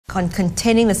on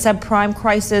containing the subprime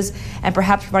crisis and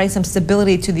perhaps providing some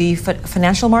stability to the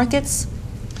financial markets?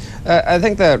 I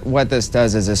think that what this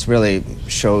does is this really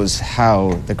shows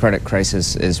how the credit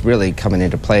crisis is really coming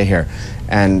into play here.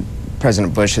 And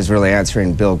President Bush is really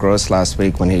answering Bill Gross last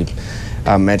week when he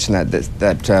mentioned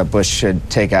that Bush should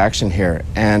take action here.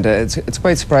 And it's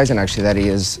quite surprising, actually, that he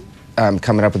is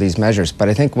coming up with these measures. But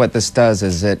I think what this does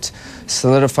is it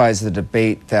solidifies the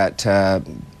debate that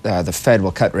the Fed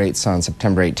will cut rates on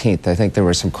September 18th. I think there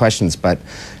were some questions, but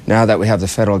now that we have the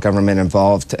federal government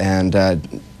involved and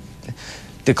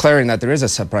declaring that there is a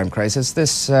subprime crisis,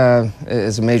 this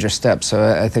is a major step. So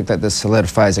I think that this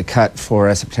solidifies a cut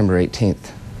for September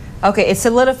 18th. Okay, it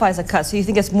solidifies a cut. So you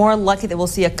think it's more likely that we'll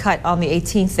see a cut on the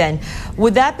 18th then.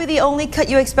 Would that be the only cut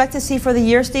you expect to see for the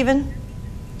year, Stephen?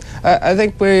 I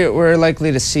think we're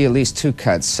likely to see at least 2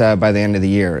 cuts by the end of the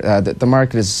year. The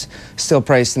market is still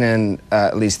pricing in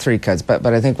at least 3 cuts, but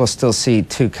I think we'll still see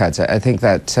 2 cuts. I think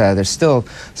that there's still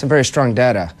some very strong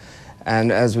data.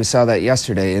 And as we saw that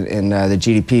yesterday in the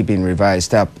GDP being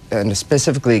revised up, and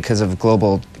specifically because of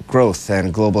global growth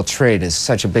and global trade is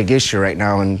such a big issue right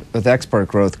now, and with export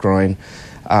growth growing,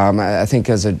 I think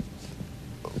as a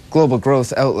global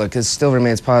growth outlook still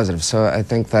remains positive. So I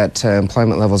think that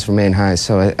employment levels remain high.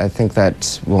 So I think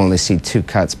that we'll only see 2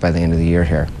 cuts by the end of the year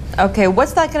here. Okay,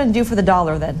 what's that going to do for the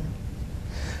dollar then?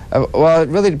 Well, it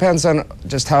really depends on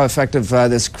just how effective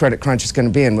this credit crunch is going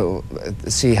to be, and we'll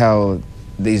see how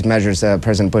these measures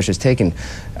President Bush is taking.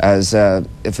 As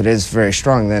if it is very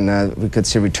strong, then we could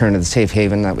see a return to the safe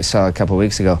haven that we saw a couple of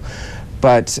weeks ago.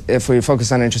 But if we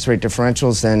focus on interest rate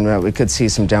differentials, then we could see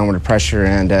some downward pressure,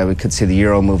 and we could see the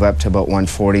euro move up to about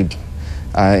 140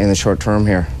 in the short term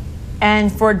here.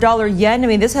 And for dollar yen, I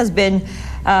mean, this has been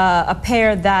a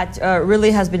pair that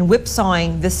really has been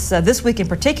whipsawing this week in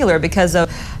particular because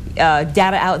of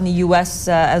data out in the U.S.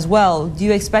 As well. Do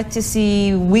you expect to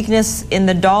see weakness in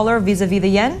the dollar vis-a-vis the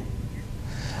yen?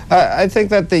 I think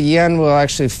that the yen will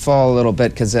actually fall a little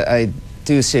bit because I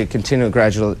do see a continual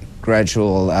gradual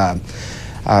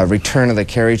return of the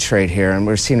carry trade here, and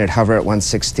we're seeing it hover at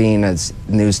 116 as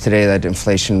news today that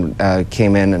inflation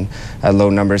came in and low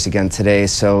numbers again today.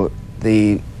 So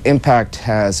the impact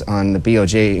has on the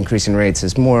BOJ increasing rates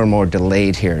is more and more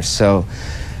delayed here. So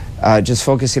just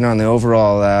focusing on the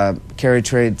overall carry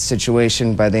trade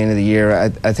situation by the end of the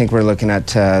year, I think we're looking at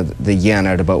the yen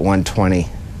at about 120.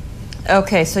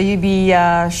 Okay, so you'd be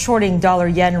shorting dollar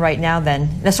yen right now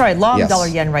then? No, sorry, long yes. Dollar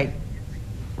yen right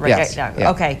yes. now.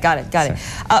 Yeah. Okay, got it.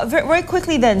 Very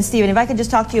quickly then, Stephen, if I could just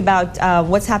talk to you about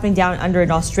what's happening down under in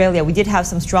Australia. We did have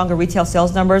some stronger retail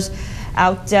sales numbers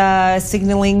out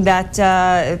signaling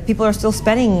that people are still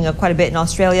spending quite a bit in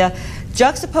Australia.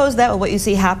 Juxtapose that with what you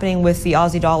see happening with the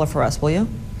Aussie dollar for us, will you?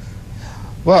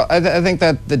 Well, I think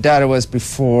that the data was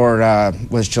before,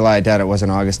 was July data, it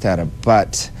wasn't August data.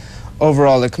 But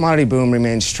overall, the commodity boom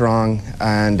remains strong,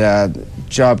 and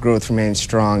job growth remains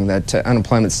strong. That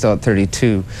unemployment's still at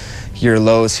 32-year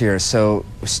lows here. So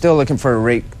we're still looking for a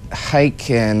rate hike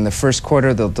in the first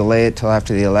quarter. They'll delay it till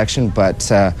after the election.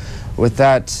 But with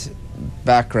that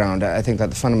background, I think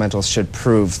that the fundamentals should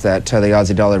prove that the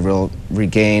Aussie dollar will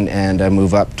regain and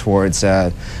move up towards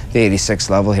the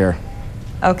 86 level here.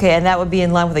 Okay, and that would be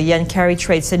in line with the yen carry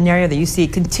trade scenario that you see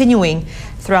continuing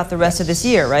throughout the rest of this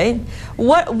year, right?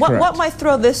 What might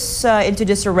throw this into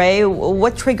disarray?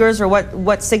 What triggers or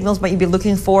what signals might you be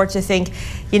looking for to think,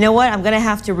 you know what, I'm going to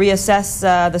have to reassess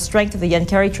the strength of the yen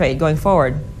carry trade going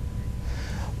forward?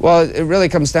 Well, it really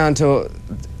comes down to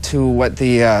what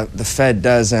the Fed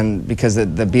does, and because the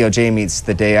BOJ meets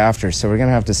the day after. So we're going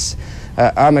to have to,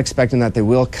 I'm expecting that they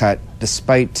will cut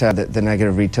despite the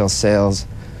negative retail sales.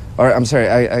 Or I'm sorry,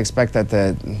 I expect that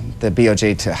the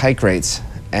BOJ to hike rates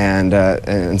and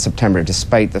in September,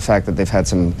 despite the fact that they've had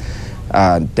some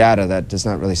data that does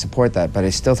not really support that. But I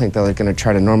still think they're going to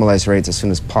try to normalize rates as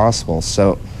soon as possible.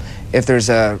 So if there's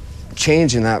a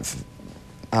change in that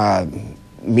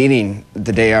meeting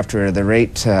the day after the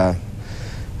rate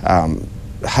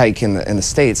hike in the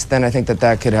States, then I think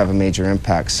that could have a major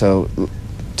impact. So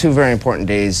 2 very important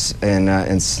days in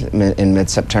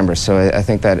mid-September. So I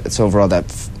think that it's overall that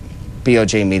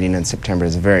BOJ meeting in September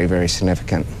is very, very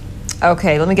significant.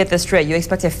 Okay, let me get this straight. You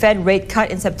expect a Fed rate cut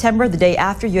in September. The day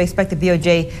after, you expect the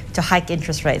BOJ to hike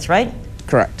interest rates, right?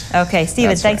 Correct. Okay,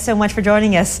 Stephen, thanks so much for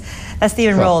joining us. That's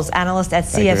Stephen Rowles, analyst at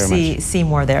CFC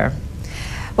Seymour there.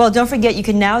 Well, don't forget, you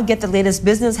can now get the latest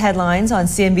business headlines on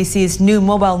CNBC's new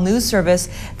mobile news service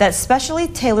that's specially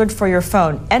tailored for your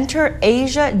phone. Enter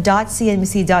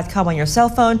asia.cnbc.com on your cell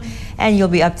phone, and you'll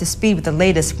be up to speed with the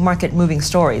latest market-moving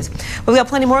stories. We've got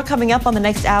plenty more coming up on the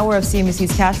next hour of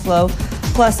CNBC's Cash Flow.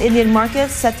 Plus, Indian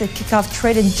markets set to kick off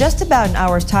trade in just about an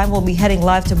hour's time. We'll be heading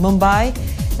live to Mumbai,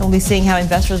 and we'll be seeing how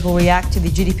investors will react to the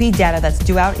GDP data that's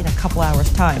due out in a couple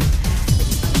hours' time.